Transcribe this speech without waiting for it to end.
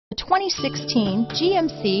2016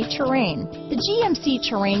 GMC Terrain. The GMC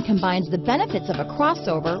Terrain combines the benefits of a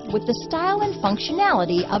crossover with the style and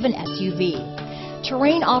functionality of an SUV.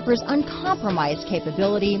 Terrain offers uncompromised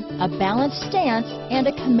capability, a balanced stance, and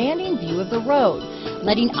a commanding view of the road,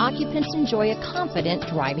 letting occupants enjoy a confident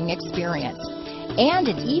driving experience. And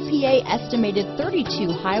an EPA estimated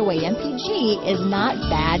 32 highway MPG is not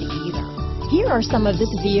bad either. Here are some of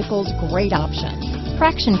this vehicle's great options: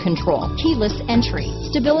 traction control, keyless entry,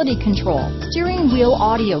 stability control, steering wheel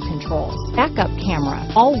audio controls, backup camera,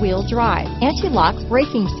 all-wheel drive, anti-lock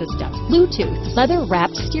braking system, Bluetooth,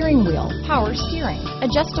 leather-wrapped steering wheel, power steering,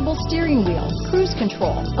 adjustable steering wheel, cruise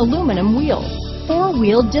control, aluminum wheels,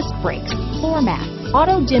 four-wheel disc brakes, floor mats,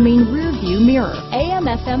 auto-dimming rear-view mirror,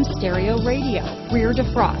 AM/FM stereo radio, rear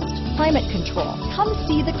defrost, climate control. Come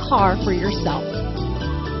see the car for yourself.